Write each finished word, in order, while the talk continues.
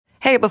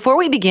Hey, before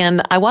we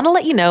begin, I want to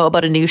let you know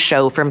about a new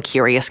show from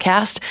Curious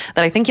Cast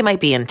that I think you might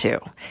be into.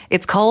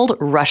 It's called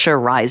Russia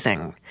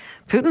Rising.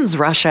 Putin's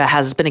Russia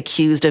has been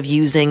accused of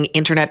using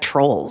internet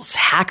trolls,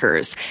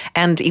 hackers,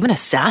 and even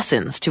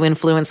assassins to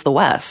influence the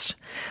West.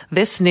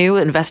 This new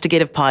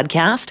investigative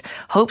podcast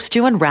hopes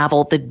to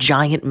unravel the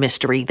giant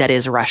mystery that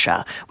is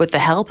Russia with the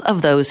help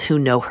of those who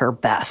know her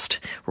best.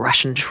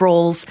 Russian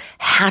trolls,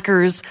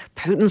 hackers,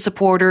 Putin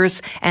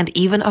supporters, and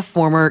even a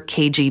former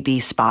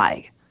KGB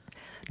spy.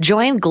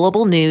 Join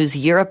Global News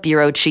Europe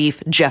Bureau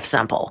Chief Jeff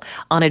Semple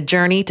on a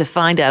journey to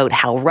find out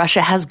how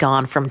Russia has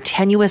gone from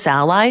tenuous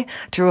ally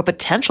to a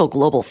potential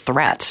global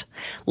threat.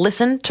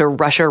 Listen to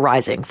Russia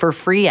Rising for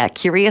free at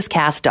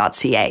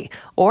curiouscast.ca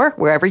or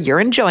wherever you're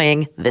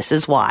enjoying This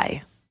Is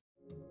Why.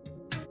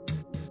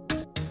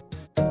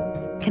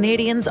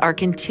 Canadians are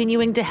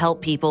continuing to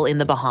help people in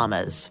the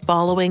Bahamas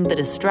following the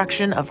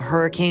destruction of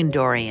Hurricane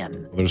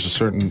Dorian. There's a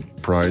certain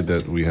pride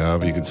that we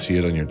have. You can see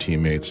it on your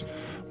teammates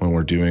when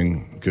we're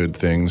doing good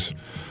things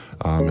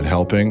and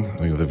helping,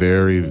 the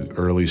very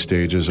early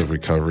stages of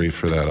recovery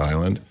for that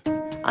island.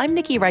 I'm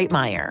Nikki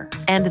Reitmeyer,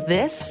 and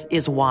this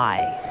is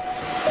Why.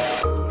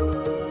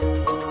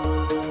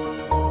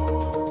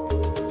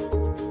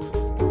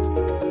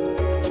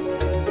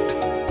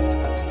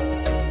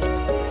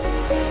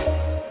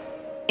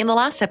 In the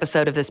last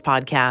episode of this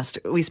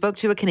podcast, we spoke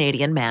to a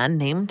Canadian man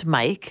named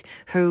Mike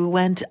who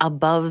went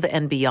above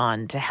and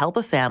beyond to help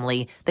a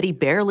family that he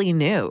barely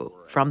knew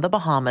from the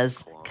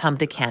Bahamas come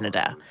to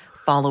Canada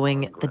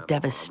following the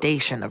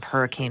devastation of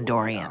Hurricane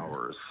Dorian.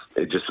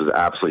 It just was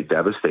absolutely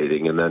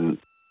devastating. And then,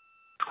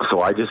 so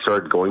I just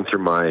started going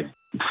through my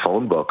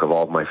phone book of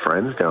all of my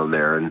friends down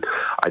there, and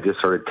I just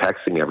started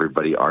texting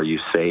everybody, "Are you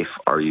safe?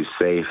 Are you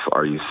safe?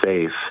 Are you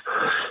safe?"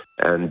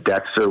 And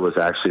Dexter was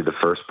actually the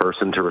first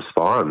person to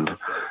respond.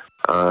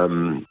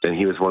 And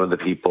he was one of the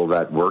people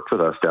that worked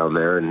with us down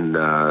there, and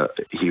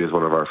he was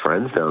one of our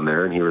friends down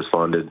there, and he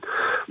responded,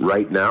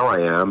 "Right now I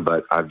am,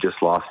 but I've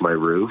just lost my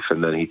roof."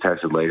 And then he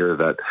texted later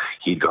that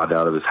he got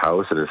out of his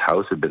house and his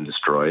house had been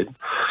destroyed.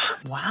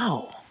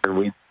 Wow. And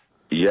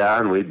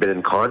we'd been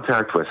in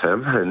contact with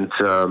him,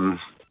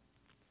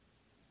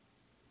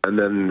 and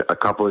then a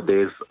couple of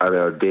days,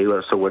 a day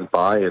or so went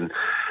by, and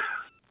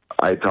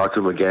I talked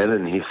to him again,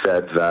 and he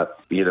said that,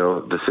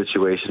 the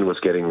situation was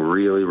getting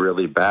really,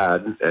 really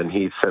bad. And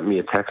he sent me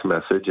a text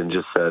message and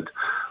just said,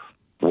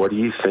 "What do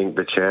you think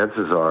the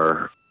chances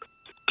are?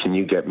 Can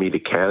you get me to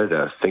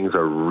Canada? Things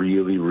are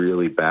really,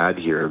 really bad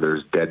here.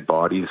 There's dead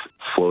bodies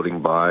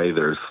floating by.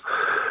 There's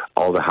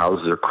all the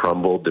houses are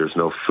crumbled. There's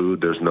no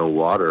food. There's no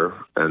water."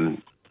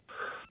 And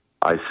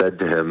I said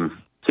to him,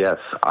 "Yes,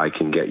 I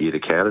can get you to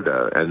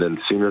Canada." And then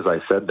as soon as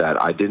I said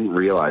that, I didn't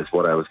realize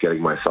what I was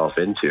getting myself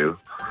into.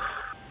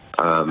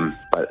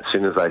 But as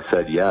soon as I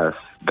said yes,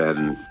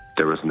 then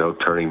there was no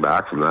turning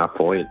back from that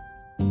point.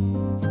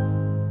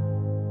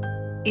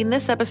 In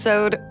this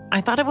episode,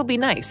 I thought it would be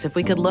nice if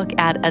we could look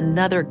at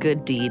another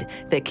good deed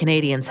that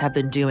Canadians have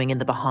been doing in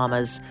the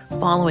Bahamas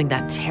following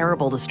that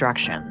terrible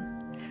destruction.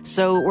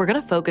 So we're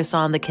going to focus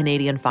on the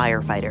Canadian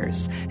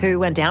firefighters who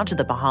went down to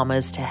the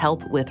Bahamas to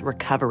help with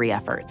recovery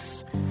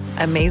efforts.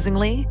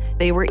 Amazingly,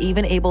 they were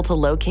even able to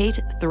locate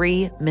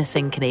 3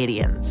 missing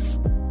Canadians.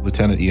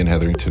 Lieutenant Ian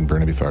Hetherington,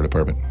 Burnaby Fire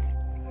Department.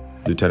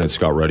 Lieutenant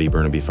Scott Ruddy,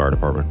 Burnaby Fire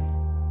Department.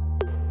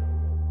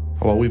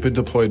 Well, we've been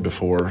deployed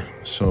before,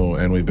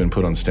 and we've been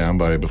put on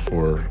standby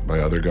before by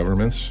other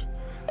governments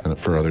and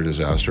for other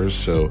disasters.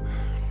 So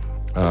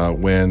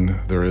when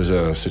there is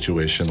a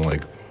situation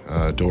like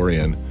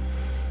Dorian,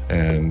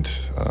 and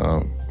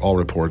all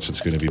reports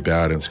it's going to be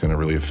bad and it's going to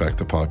really affect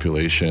the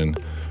population,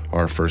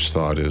 our first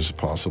thought is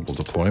possible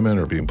deployment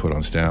or being put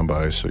on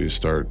standby. So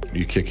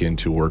you kick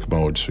into work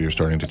mode. So you're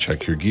starting to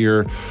check your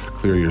gear,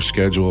 clear your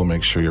schedule,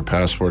 make sure your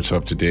passport's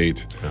up to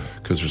date,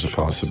 because there's a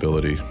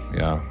possibility.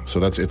 Yeah.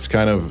 So it's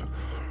kind of,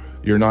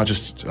 you're not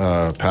just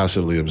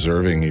passively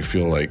observing. You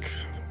feel like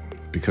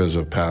because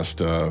of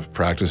past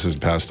practices,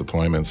 past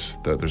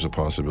deployments, that there's a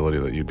possibility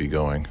that you'd be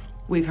going.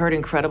 We've heard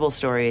incredible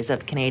stories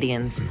of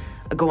Canadians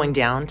going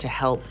down to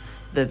help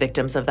the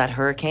victims of that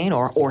hurricane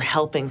or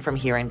helping from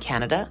here in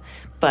Canada.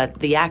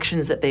 But the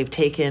actions that they've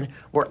taken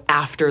were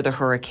after the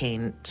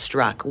hurricane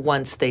struck,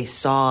 once they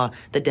saw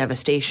the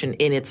devastation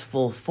in its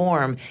full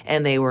form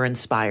and they were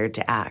inspired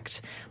to act.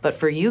 But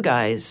for you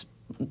guys,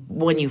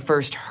 when you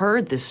first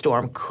heard this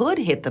storm could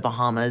hit the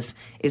Bahamas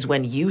is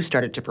when you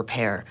started to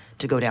prepare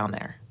to go down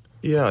there.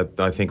 Yeah,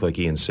 I think like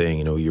Ian's saying,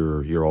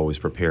 you're always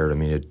prepared. I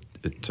mean,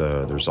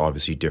 there's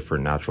obviously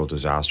different natural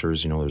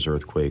disasters. There's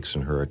earthquakes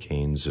and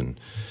hurricanes and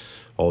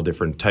all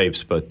different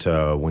types, but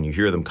when you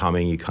hear them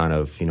coming, you kind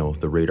of,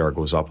 the radar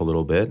goes up a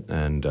little bit,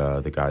 and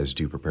the guys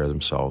do prepare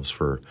themselves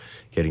for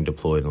getting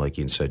deployed. And like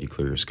Ian said, you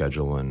clear your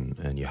schedule,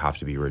 and you have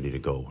to be ready to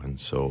go. And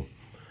so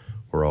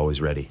we're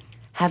always ready.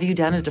 Have you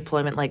done a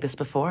deployment like this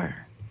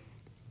before?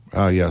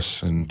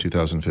 Yes, in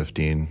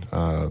 2015,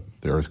 the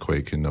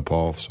earthquake in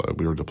Nepal. So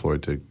we were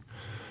deployed to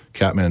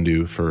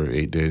Kathmandu for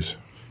 8 days.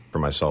 for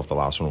myself, the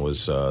last one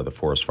was the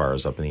forest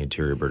fires up in the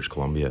interior of British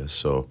Columbia.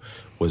 So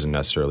it wasn't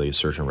necessarily a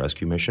search and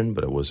rescue mission,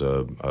 but it was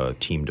a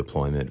team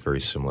deployment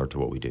very similar to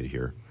what we did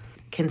here.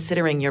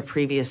 Considering your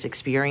previous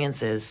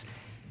experiences,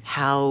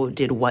 how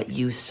did what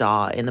you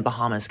saw in the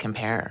Bahamas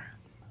compare?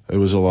 It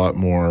was a lot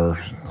more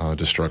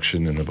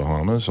destruction in the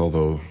Bahamas,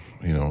 although,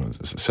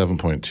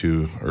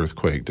 7.2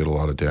 earthquake did a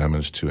lot of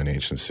damage to an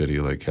ancient city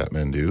like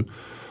Kathmandu.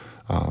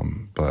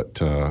 But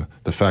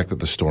the fact that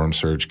the storm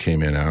surge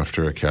came in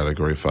after a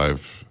Category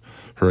 5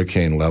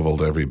 hurricane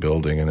leveled every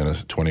building, and then a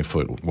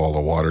 20-foot wall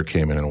of water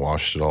came in and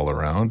washed it all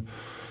around.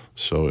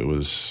 So it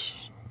was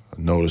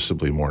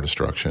noticeably more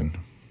destruction.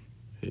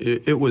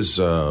 It was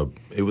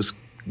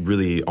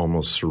really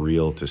almost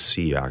surreal to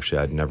see, actually.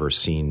 I'd never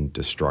seen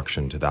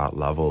destruction to that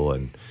level,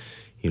 and,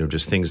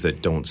 just things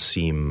that don't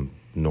seem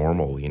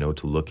normal,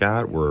 to look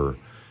at were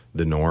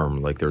the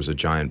norm. Like there's a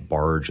giant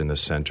barge in the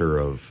center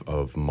of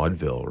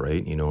Mudville,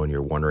 right? And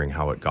you're wondering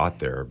how it got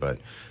there. But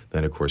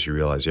then, of course, you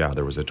realize,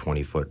 there was a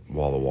 20-foot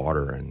wall of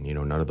water, and,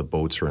 none of the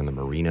boats are in the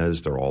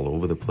marinas. They're all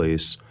over the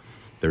place.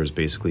 There's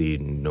basically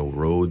no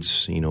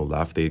roads,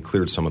 left. They had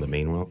cleared some of the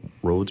main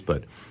roads,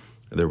 but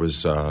there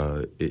was,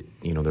 there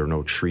were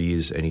no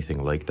trees,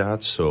 anything like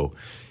that. So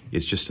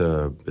it's just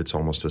it's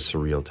almost a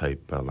surreal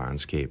type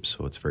landscape.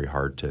 So it's very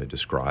hard to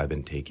describe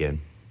and take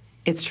in.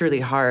 It's truly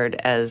hard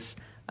as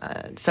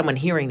someone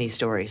hearing these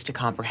stories to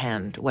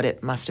comprehend what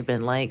it must have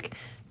been like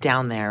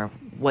down there,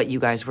 what you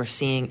guys were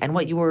seeing and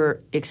what you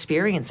were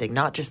experiencing,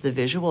 not just the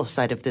visual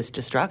side of this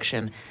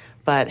destruction,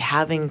 but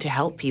having to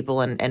help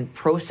people and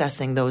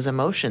processing those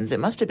emotions. It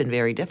must have been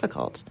very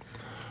difficult.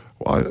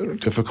 Well,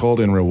 difficult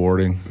and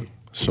rewarding.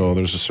 So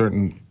there's a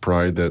certain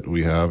pride that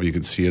we have. You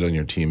can see it on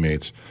your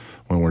teammates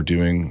when we're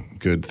doing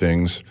good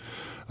things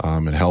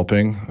and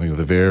helping.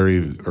 The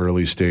very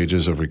early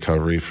stages of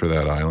recovery for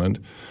that island,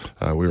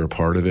 we were a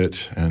part of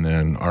it. And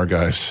then our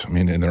guys,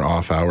 in their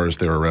off hours,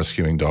 they were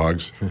rescuing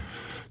dogs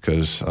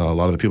because a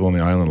lot of the people on the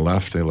island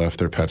left. They left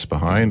their pets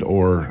behind,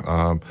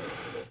 or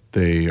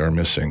they are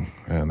missing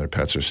and their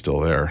pets are still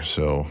there.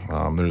 So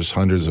there's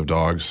hundreds of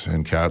dogs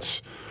and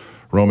cats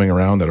roaming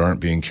around that aren't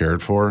being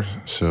cared for.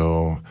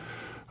 So,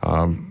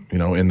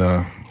 in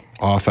the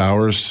off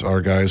hours,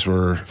 our guys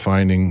were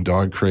finding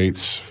dog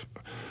crates,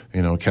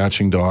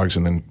 catching dogs,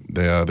 and then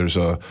there's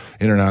a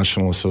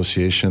international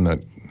association that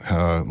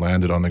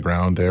landed on the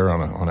ground there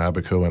on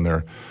Abaco, and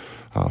they're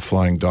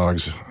flying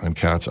dogs and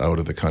cats out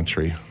of the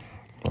country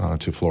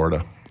to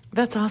Florida.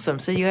 That's awesome.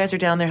 So you guys are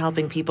down there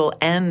helping people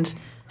and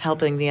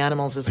helping the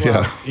animals as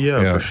well.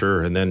 Yeah, for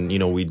sure. And then,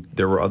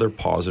 there were other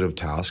positive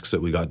tasks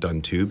that we got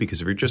done too, because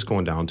if you're just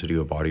going down to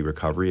do a body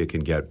recovery, it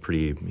can get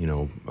pretty,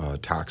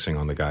 taxing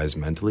on the guys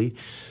mentally.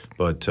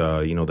 But,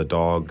 the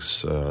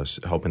dogs,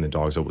 helping the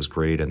dogs out was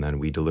great. And then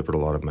we delivered a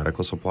lot of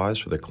medical supplies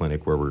for the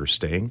clinic where we were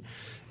staying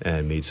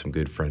and made some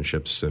good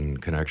friendships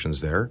and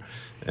connections there.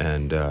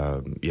 And,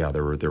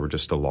 there were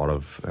just a lot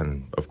of,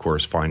 and of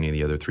course, finding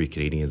the other 3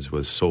 Canadians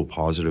was so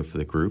positive for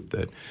the group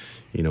that,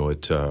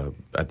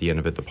 at the end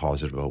of it, the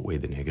positive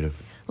outweighed the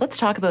negative. Let's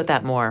talk about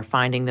that more,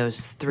 finding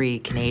those 3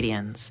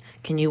 Canadians.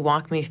 Can you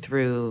walk me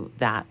through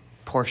that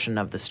portion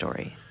of the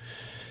story?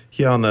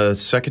 Yeah, on the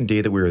second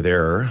day that we were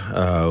there,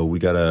 we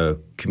got a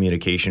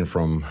communication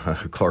from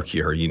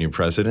Clarkie, our union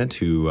president,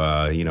 who,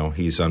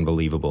 he's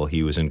unbelievable.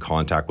 He was in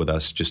contact with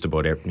us just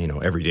about,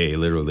 every day,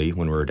 literally,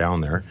 when we were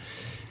down there.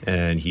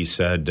 And he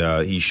said,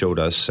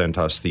 sent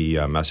us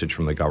the message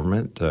from the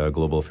government,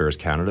 Global Affairs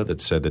Canada,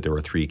 that said that there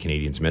were 3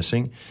 Canadians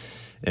missing.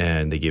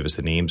 And they gave us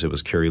the names. It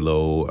was Carrie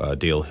Lowe,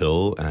 Dale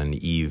Hill, and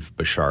Eve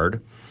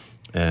Bouchard.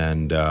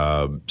 And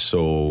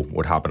so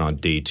what happened on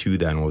day 2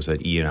 then was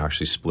that Ian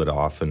actually split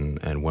off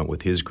and went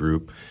with his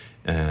group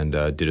and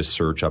did a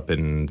search up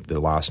in the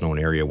last known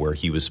area where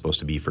he was supposed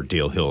to be for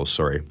Dale Hill,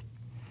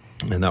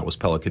 and that was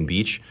Pelican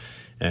Beach.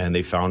 And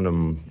they found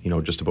him,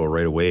 just about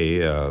right away,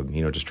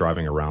 just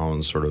driving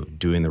around, sort of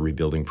doing the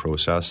rebuilding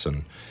process,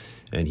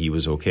 and he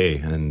was okay.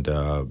 And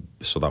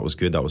so that was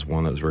good. That was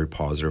one that was very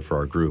positive for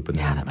our group. And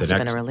then that must have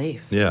been a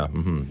relief. Yeah.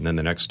 Mm-hmm. And then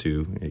the next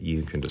 2,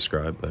 Ian can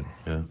describe, but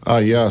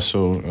yeah.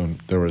 So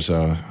there was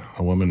a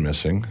woman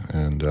missing,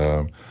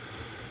 and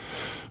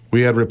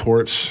we had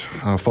reports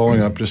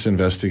following up, just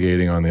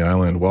investigating on the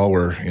island while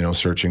we're,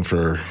 searching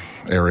for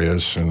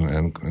areas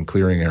and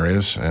clearing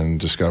areas and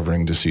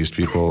discovering deceased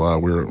people.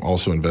 We were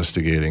also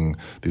investigating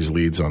these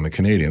leads on the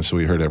Canadians. So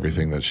we heard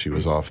everything that she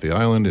was off the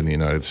island in the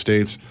United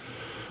States.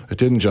 It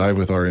didn't jive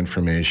with our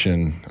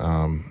information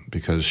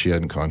because she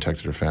hadn't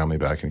contacted her family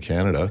back in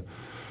Canada.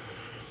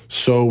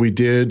 So we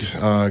did,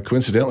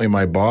 coincidentally,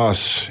 my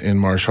boss in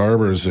Marsh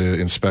Harbor is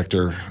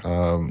Inspector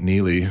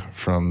Neely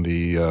from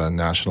the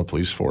National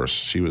Police Force.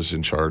 She was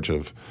in charge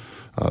of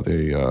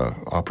the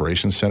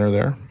operations center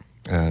there.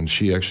 And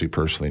she actually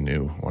personally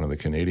knew one of the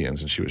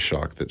Canadians, and she was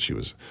shocked that she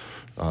was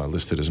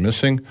listed as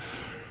missing.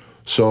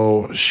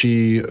 So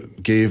she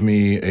gave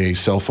me a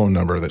cell phone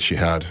number that she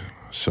had.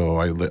 So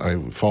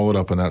I followed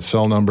up on that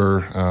cell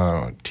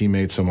number.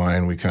 Teammates of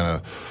mine, we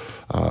kind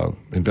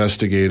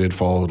investigated,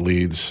 followed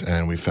leads,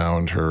 and we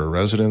found her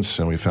residence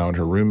and we found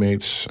her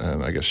roommates,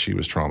 and I guess she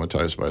was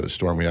traumatized by the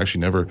storm.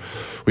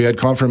 We had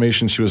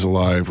confirmation she was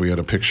alive. We had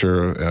a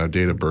picture,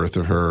 date of birth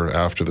of her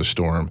after the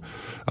storm,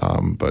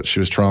 but she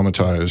was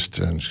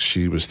traumatized, and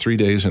she was 3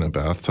 days in a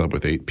bathtub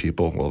with 8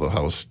 people while the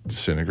house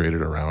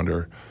disintegrated around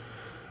her,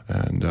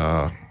 and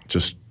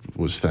just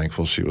was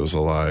thankful she was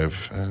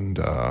alive and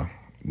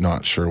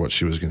not sure what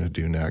she was going to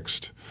do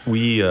next.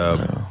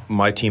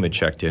 My team had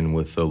checked in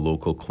with the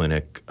local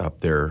clinic up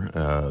there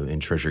in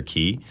Treasure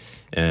Key,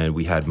 and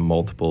we had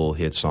multiple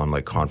hits on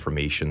like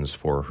confirmations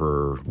for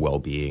her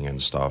well-being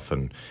and stuff.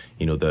 And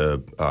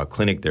the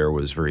clinic there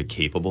was very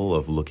capable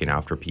of looking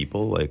after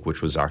people, like,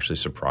 which was actually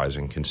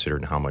surprising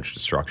considering how much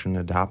destruction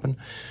had happened.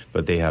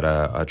 But they had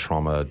a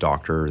trauma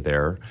doctor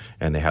there,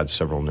 and they had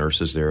several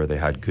nurses there. They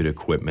had good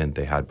equipment.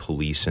 They had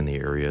police in the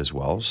area as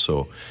well.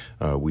 So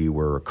we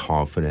were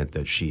confident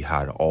that she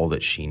had all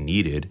that she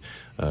needed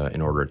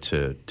in order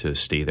to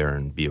stay there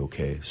and be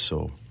okay.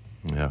 So,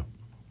 yeah.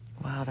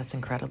 Wow, that's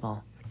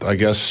incredible. I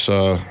guess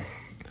the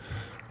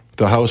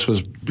house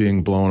was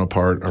being blown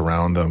apart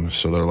around them,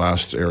 so their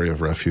last area of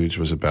refuge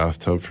was a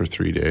bathtub for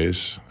 3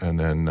 days, and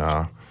then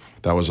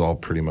that was all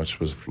pretty much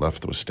was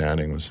left was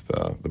standing was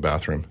the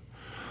bathroom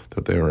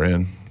that they were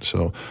in.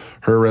 So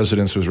her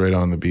residence was right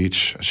on the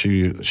beach.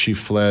 She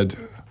fled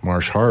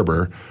Marsh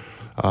Harbor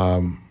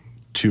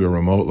to a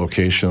remote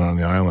location on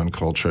the island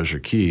called Treasure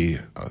Key,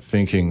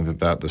 thinking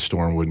that the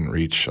storm wouldn't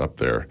reach up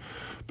there.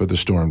 But the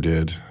storm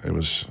did. It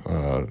was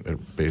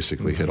it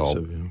basically hit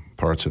all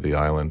parts of the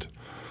island.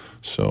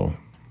 So,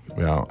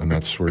 yeah, and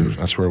that's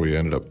where we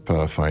ended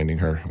up finding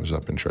her. It was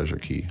up in Treasure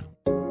Key.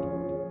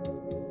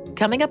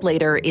 Coming up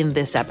later in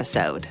this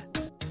episode.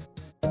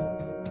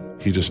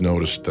 He just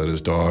noticed that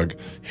his dog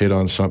hit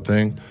on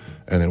something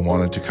and then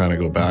wanted to kind of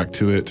go back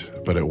to it,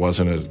 but it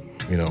wasn't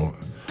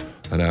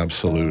an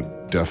absolute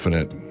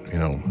definite,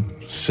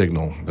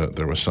 signal that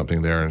there was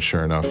something there. And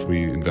sure enough,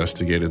 we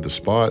investigated the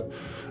spot,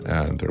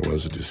 and there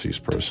was a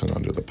deceased person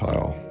under the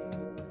pile.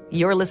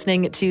 You're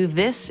listening to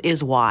This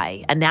Is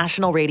Why, a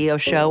national radio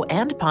show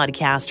and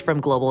podcast from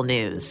Global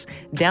News.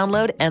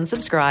 Download and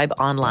subscribe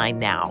online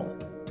now.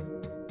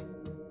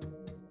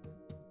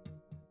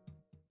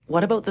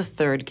 What about the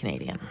third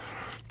Canadian?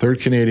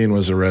 Third Canadian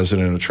was a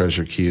resident of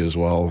Treasure Key as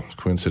well,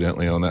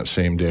 coincidentally on that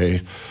same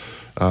day.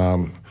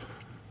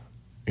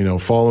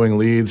 Following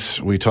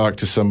leads, we talked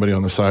to somebody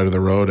on the side of the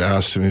road,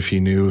 asked him if he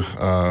knew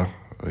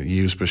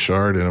Yves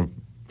Bouchard, and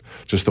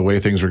just the way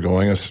things were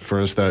going for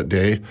us that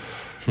day.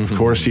 Of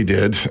course he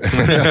did.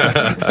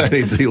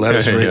 And he let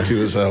us right to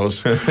his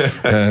house.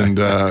 And,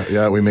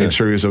 we made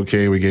sure he was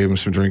okay. We gave him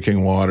some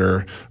drinking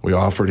water. We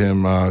offered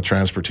him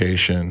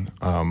transportation,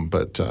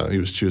 but he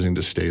was choosing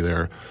to stay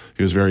there.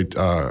 He was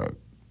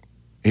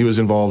he was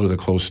involved with a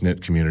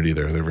close-knit community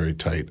there. They're very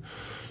tight.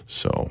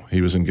 So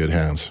he was in good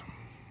hands.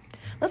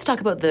 Let's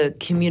talk about the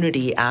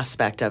community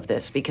aspect of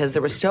this, because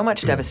there was so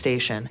much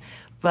devastation.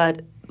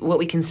 But what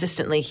we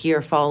consistently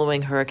hear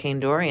following Hurricane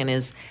Dorian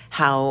is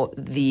how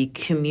the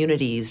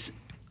communities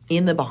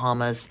in the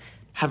Bahamas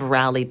have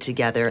rallied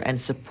together and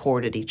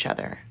supported each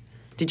other.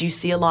 Did you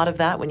see a lot of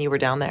that when you were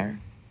down there?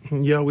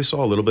 Yeah, we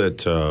saw a little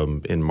bit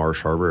in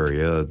Marsh Harbor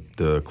area.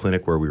 The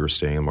clinic where we were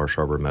staying, Marsh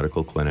Harbor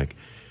Medical Clinic,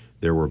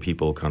 there were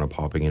people kind of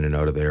popping in and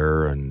out of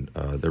there, and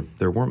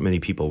there weren't many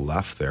people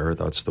left there.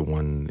 That's the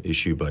one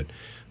issue, but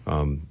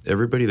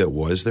everybody that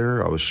was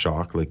there, I was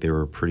shocked. Like, they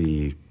were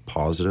pretty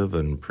positive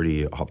and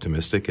pretty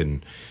optimistic,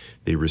 and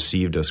they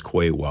received us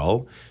quite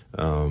well.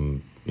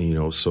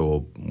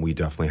 So we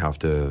definitely have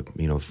to,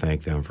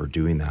 thank them for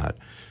doing that,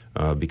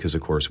 because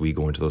of course we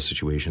go into those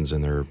situations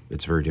and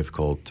it's very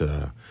difficult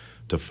to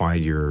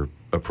find your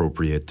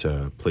appropriate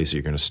place that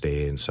you're going to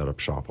stay and set up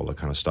shop, all that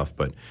kind of stuff.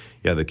 But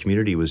yeah, the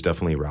community was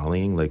definitely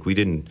rallying. Like, we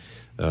didn't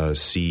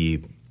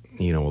see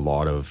a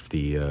lot of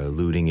the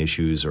looting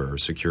issues or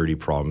security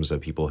problems that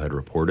people had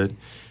reported.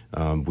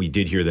 We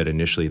did hear that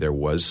initially there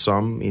was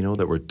some,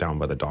 that were down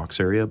by the docks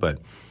area, but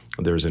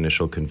there was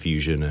initial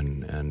confusion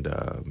and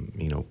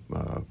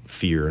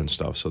fear and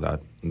stuff. So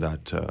that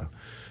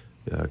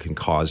can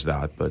cause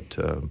that, but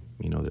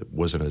it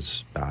wasn't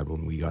as bad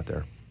when we got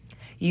there.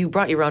 You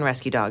brought your own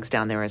rescue dogs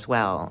down there as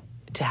well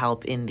to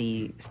help in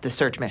the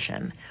search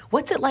mission.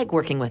 What's it like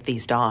working with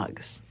these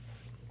dogs?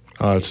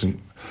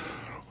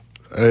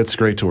 It's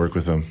great to work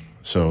with them.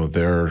 So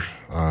they're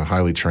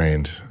highly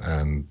trained,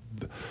 and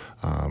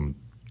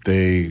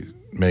they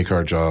make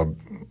our job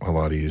a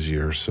lot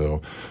easier.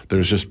 So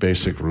there's just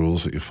basic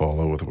rules that you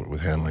follow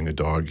with handling a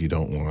dog. You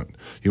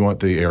want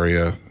the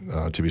area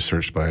to be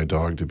searched by a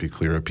dog to be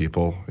clear of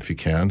people if you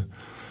can,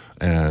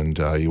 and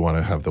you want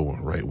to have the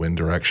right wind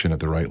direction at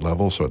the right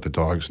level, so at the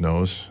dog's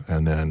nose,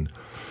 and then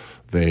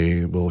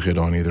they will hit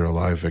on either a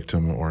live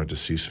victim or a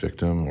deceased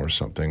victim or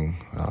something.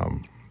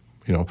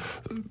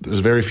 There's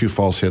very few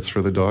false hits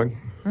for the dog,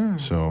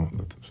 so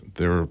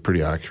they were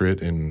pretty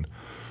accurate in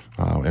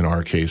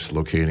our case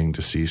locating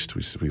deceased.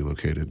 We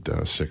located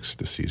 6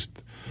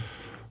 deceased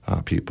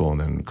people,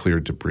 and then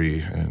cleared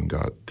debris and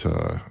got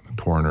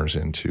coroners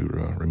in to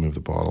remove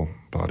the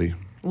body.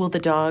 Will the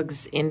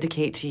dogs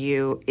indicate to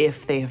you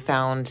if they have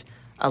found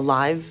a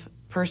live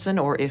person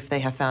or if they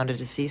have found a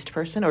deceased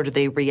person, or do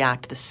they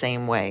react the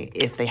same way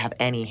if they have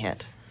any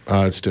hit?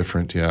 It's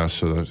different, yeah.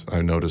 So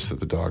I noticed that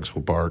the dogs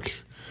will bark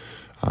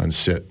and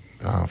sit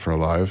for a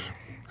live,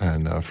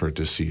 and for a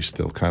deceased,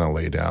 they'll kind of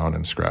lay down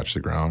and scratch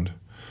the ground.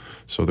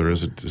 So there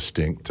is a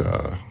distinct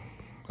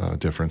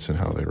difference in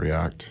how they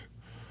react.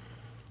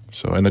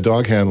 So, and the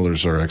dog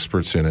handlers are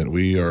experts in it.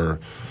 We are,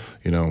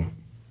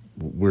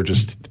 we're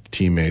just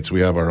teammates.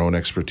 We have our own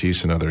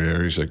expertise in other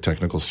areas like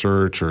technical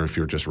search, or if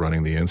you're just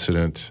running the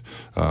incident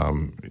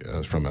from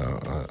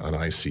an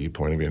IC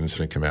point of view, an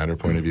incident commander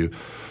point of view.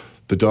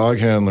 The dog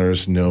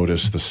handlers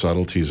notice the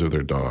subtleties of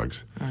their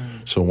dogs.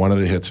 So one of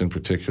the hits in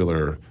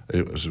particular,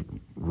 it was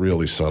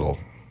really subtle.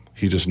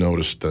 He just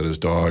noticed that his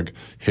dog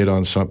hit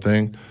on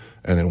something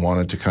and then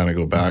wanted to kind of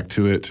go back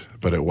to it,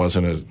 but it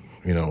wasn't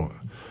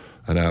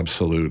an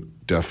absolute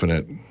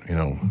definite,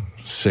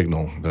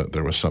 signal that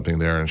there was something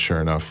there. And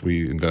sure enough,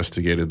 we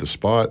investigated the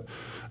spot,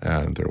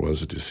 and there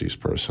was a deceased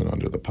person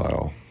under the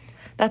pile.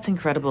 That's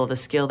incredible, the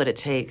skill that it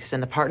takes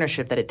and the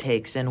partnership that it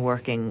takes in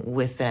working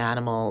with an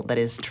animal that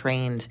is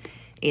trained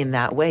in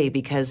that way,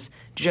 because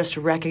just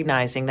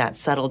recognizing that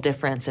subtle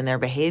difference in their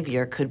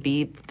behavior could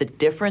be the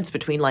difference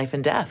between life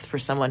and death for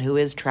someone who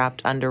is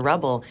trapped under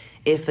rubble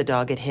if the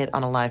dog had hit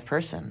on a live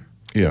person.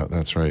 Yeah,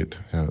 that's right.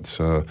 Yeah, it's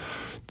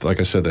like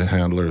I said, the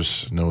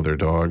handlers know their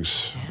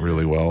dogs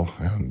really well,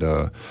 and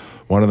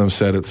one of them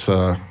said it's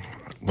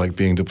like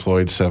being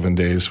deployed 7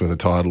 days with a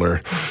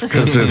toddler,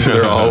 because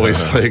they're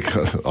always like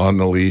on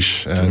the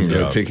leash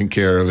and taking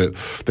care of it.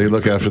 They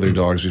look after their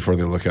dogs before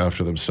they look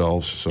after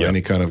themselves. So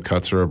any kind of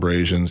cuts or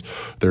abrasions,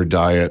 their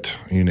diet,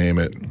 you name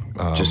it.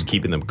 Just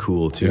keeping them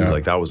cool too. Yeah.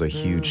 Like that was a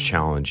huge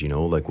challenge,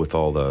 like with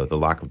all the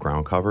lack of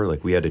ground cover,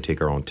 like we had to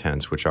take our own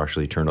tents, which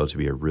actually turned out to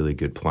be a really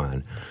good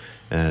plan.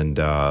 And,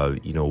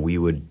 we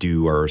would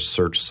do our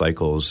search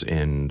cycles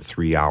in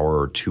 3-hour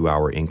or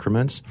 2-hour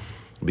increments,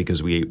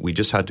 because we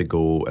just had to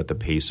go at the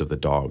pace of the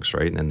dogs,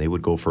 right? And then they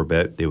would go for a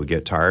bit, they would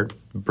get tired,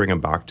 bring them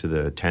back to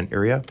the tent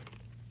area.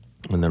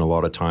 And then a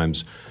lot of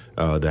times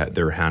that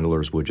their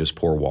handlers would just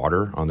pour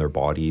water on their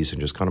bodies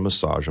and just kind of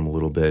massage them a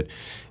little bit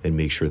and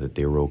make sure that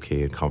they were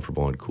okay and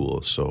comfortable and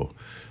cool. So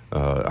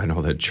I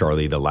know that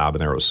Charlie, the lab in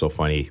there, was so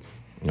funny.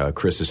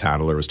 Chris's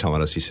handler was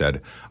telling us, he said,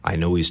 I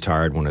know he's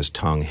tired when his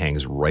tongue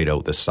hangs right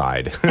out the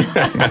side.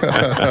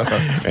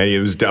 And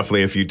it was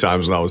definitely a few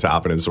times when that was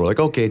happening. So we're like,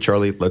 okay,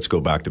 Charlie, let's go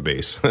back to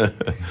base.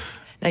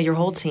 Now, your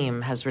whole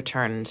team has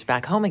returned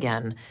back home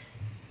again.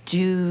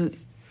 Do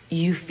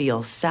you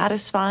feel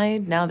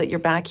satisfied now that you're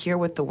back here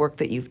with the work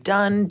that you've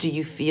done? Do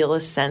you feel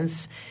a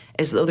sense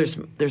as though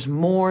there's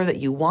more that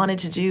you wanted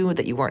to do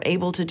that you weren't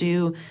able to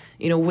do?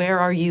 Where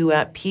are you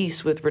at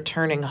peace with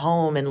returning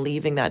home and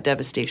leaving that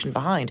devastation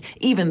behind,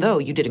 even though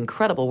you did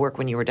incredible work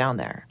when you were down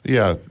there?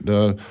 Yeah,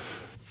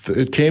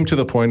 it came to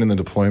the point in the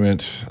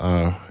deployment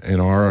in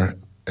our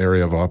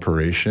area of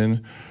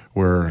operation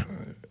where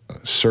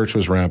search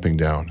was ramping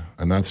down,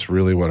 and that's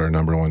really what our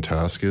number one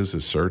task is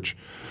search.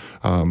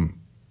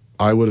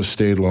 I would have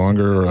stayed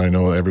longer, or I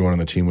know everyone on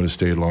the team would have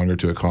stayed longer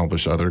to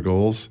accomplish other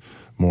goals,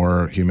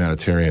 more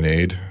humanitarian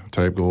aid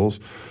type goals.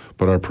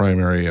 But our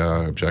primary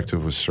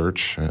objective was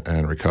search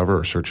and recover,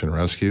 or search and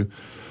rescue.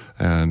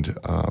 And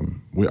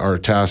our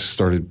task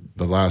started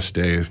the last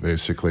day,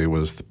 basically,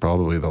 was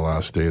probably the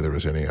last day there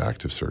was any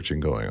active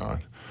searching going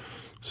on.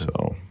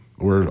 So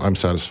I'm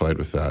satisfied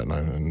with that.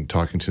 And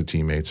talking to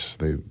teammates,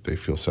 they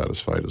feel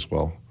satisfied as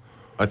well.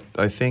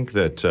 I think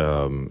that,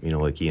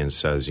 like Ian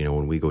says,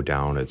 when we go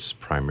down, it's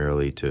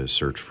primarily to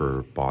search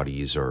for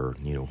bodies or,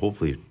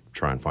 hopefully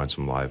try and find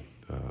some live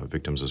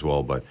victims as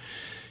well. But,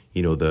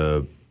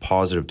 the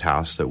positive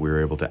tasks that we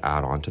were able to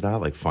add on to that,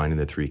 like finding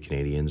the 3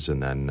 Canadians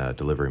and then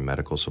delivering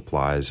medical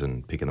supplies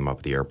and picking them up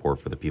at the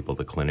airport for the people at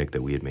the clinic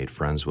that we had made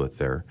friends with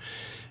there.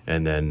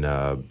 And then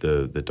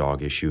the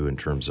dog issue in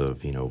terms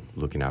of,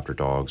 looking after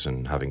dogs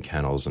and having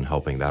kennels and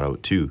helping that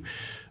out too,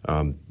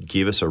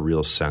 gave us a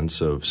real sense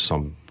of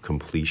some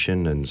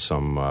completion and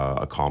some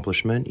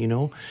accomplishment,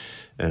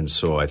 And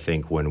so I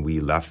think when we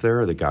left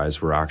there, the guys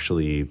were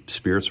actually,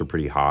 spirits were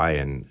pretty high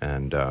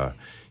and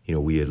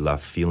we had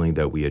left feeling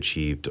that we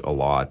achieved a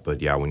lot. But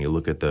yeah, when you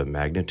look at the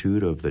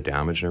magnitude of the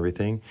damage and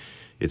everything,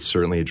 it's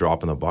certainly a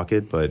drop in the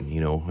bucket. But,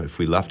 if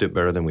we left it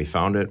better than we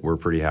found it, we're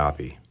pretty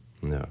happy.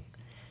 Yeah.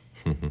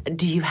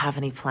 Do you have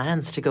any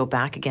plans to go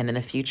back again in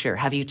the future?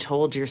 Have you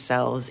told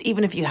yourselves,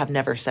 even if you have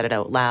never said it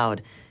out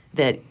loud,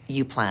 that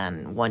you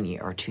plan 1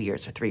 year or 2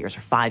 years or 3 years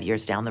or 5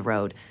 years down the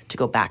road to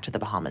go back to the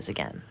Bahamas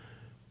again?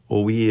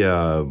 Well, we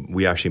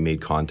actually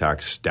made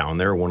contacts down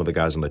there. One of the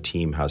guys on the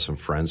team has some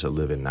friends that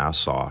live in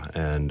Nassau,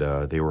 and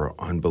they were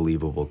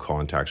unbelievable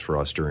contacts for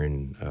us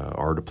during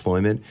our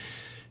deployment.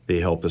 they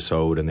helped us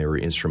out and they were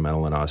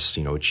instrumental in us,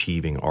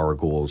 achieving our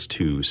goals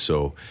too.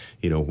 So,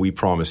 we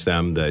promised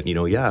them that,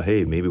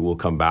 hey, maybe we'll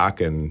come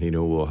back and,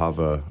 we'll have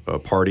a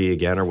party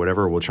again or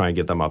whatever. We'll try and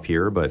get them up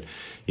here. But,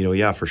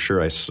 for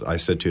sure. I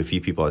said to a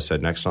few people, I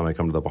said, next time I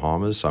come to the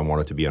Bahamas, I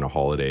want it to be on a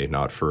holiday,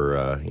 not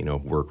for,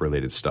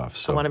 work-related stuff.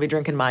 So I want to be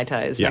drinking Mai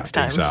Tais next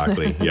time.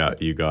 Exactly. Yeah,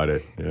 you got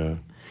it. Yeah.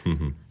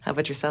 How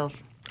about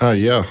yourself?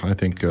 Yeah, I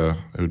think it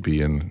would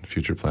be in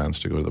future plans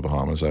to go to the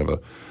Bahamas. I have a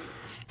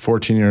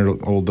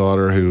 14-year-old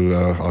daughter who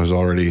I was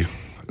already,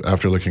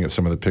 after looking at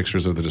some of the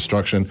pictures of the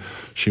destruction,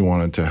 she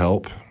wanted to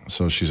help.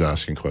 So she's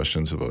asking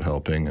questions about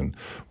helping and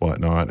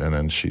whatnot. And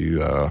then she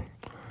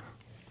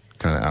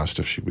kind of asked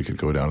if we could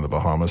go down to the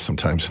Bahamas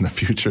sometimes in the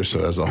future,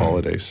 so as a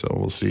holiday. So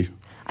we'll see.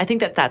 I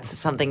think that that's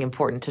something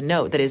important to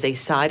note that is a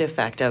side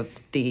effect of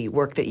the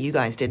work that you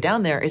guys did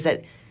down there, is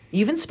that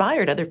you've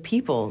inspired other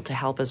people to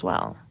help as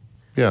well.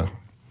 Yeah.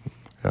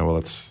 Yeah, well,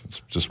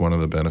 it's just one of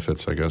the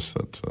benefits, I guess,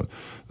 that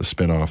the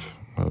spin-off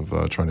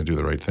of trying to do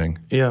the right thing.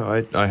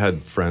 Yeah, I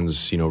had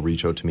friends,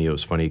 reach out to me. It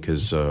was funny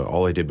because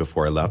all I did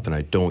before I left, and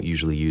I don't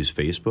usually use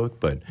Facebook,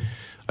 but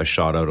I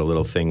shot out a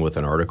little thing with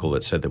an article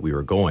that said that we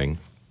were going.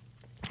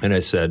 And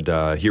I said,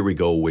 here we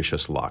go, wish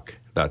us luck.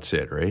 That's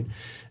it, right?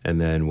 And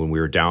then when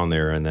we were down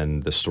there and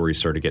then the story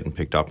started getting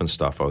picked up and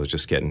stuff, I was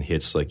just getting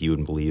hits like you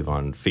wouldn't believe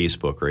on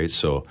Facebook, right?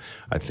 So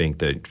I think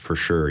that for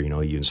sure,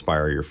 you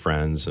inspire your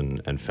friends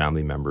and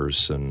family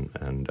members and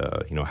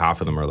half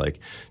of them are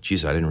like,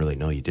 geez, I didn't really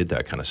know you did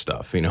that kind of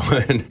stuff,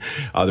 and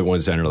other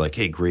ones then are like,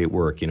 hey, great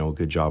work,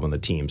 good job on the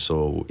team.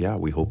 So yeah,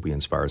 we hope we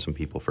inspire some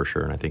people for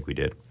sure, and I think we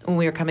did. When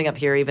we were coming up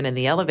here, even in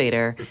the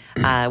elevator,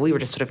 we were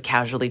just sort of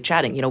casually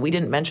chatting. We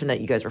didn't mention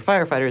that you guys were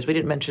firefighters. We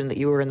didn't mention that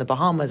you were in the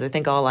Bahamas. I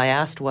think all I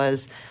asked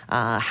was,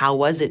 how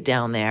was it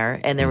down there?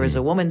 And there was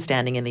a woman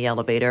standing in the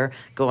elevator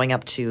going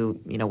up to,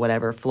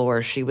 whatever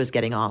floor she was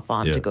getting off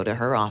on to go to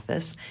her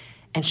office.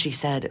 And she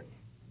said,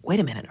 wait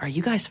a minute, are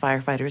you guys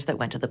firefighters that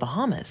went to the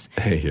Bahamas?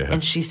 Yeah.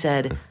 And she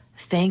said,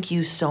 thank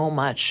you so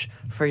much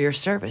for your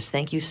service.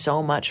 Thank you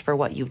so much for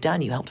what you've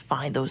done. You helped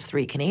find those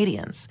 3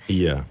 Canadians.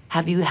 Yeah.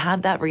 Have you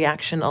had that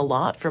reaction a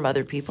lot from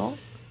other people?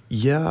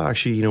 Yeah,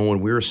 actually,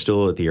 when we were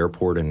still at the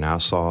airport in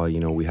Nassau,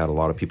 we had a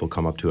lot of people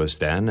come up to us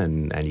then,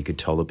 and you could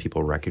tell that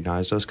people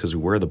recognized us because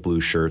we wear the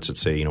blue shirts that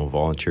say,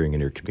 volunteering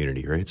in your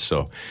community, right?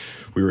 So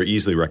we were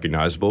easily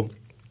recognizable.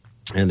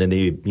 And then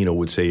they,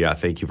 would say, yeah,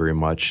 thank you very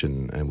much,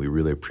 and we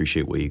really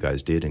appreciate what you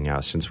guys did. And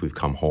yeah, since we've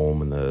come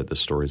home and the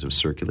stories have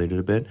circulated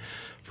a bit,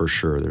 for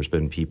sure, there's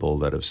been people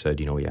that have said,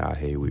 yeah,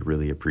 hey, we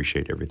really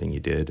appreciate everything you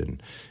did.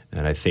 And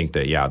I think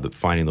that, yeah,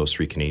 finding those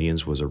 3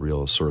 Canadians was a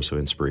real source of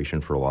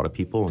inspiration for a lot of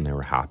people, and they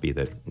were happy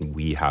that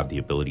we have the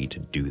ability to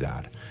do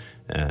that,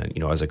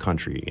 and, as a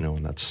country,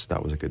 and that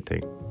was a good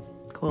thing.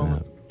 Cool.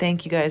 Yeah.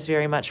 Thank you guys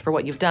very much for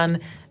what you've done,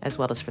 as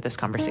well as for this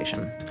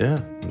conversation. Yeah,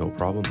 no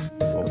problem.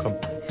 Welcome.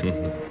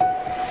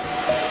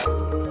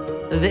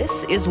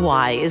 This Is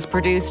Why is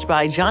produced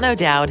by John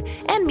O'Dowd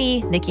and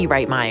me, Nikki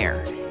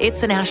Reitmeyer.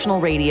 It's a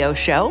national radio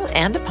show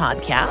and a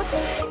podcast.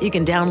 You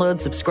can download,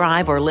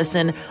 subscribe, or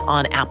listen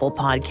on Apple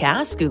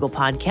Podcasts, Google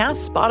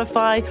Podcasts,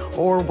 Spotify,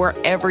 or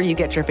wherever you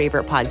get your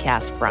favorite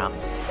podcasts from.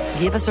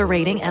 Give us a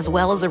rating as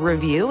well as a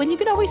review, and you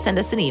can always send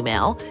us an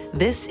email.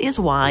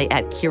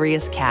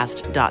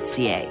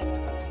 thisiswhy@curiouscast.ca.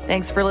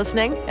 Thanks for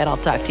listening, and I'll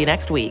talk to you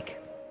next week.